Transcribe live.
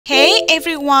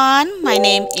everyone, my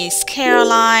name is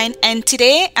Caroline and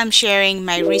today I'm sharing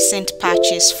my recent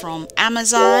purchase from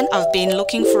Amazon. I've been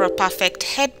looking for a perfect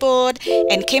headboard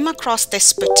and came across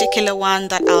this particular one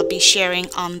that I'll be sharing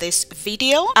on this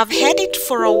video. I've had it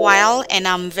for a while and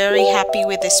I'm very happy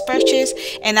with this purchase,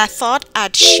 and I thought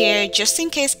I'd share just in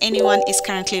case anyone is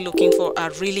currently looking for a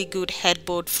really good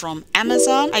headboard from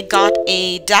Amazon. I got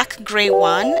a dark gray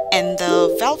one and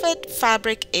the velvet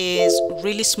fabric is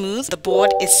really smooth. The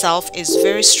board itself is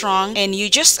very strong and you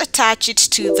just attach it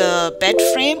to the bed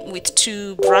frame with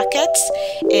two brackets,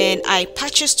 and I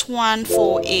purchased one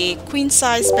for a queen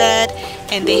size bed,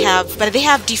 and they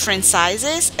have different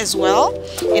sizes as well,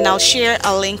 and I'll share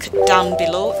a link down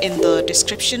below in the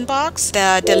description box.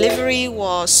 The delivery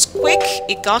was quick.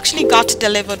 It actually got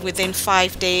delivered within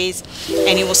 5 days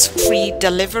and it was free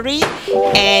delivery,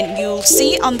 and you'll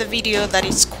see on the video that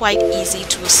it's quite easy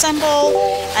to assemble.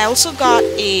 I also got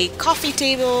a coffee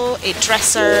table, a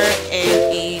dresser,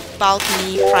 and a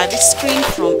balcony private screen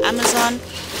from Amazon,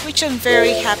 which I'm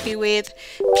very happy with.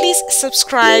 Please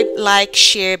subscribe, like,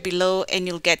 share below, and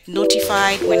you'll get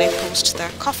notified when I post the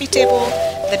coffee table,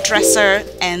 the dresser,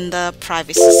 and the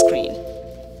privacy screen.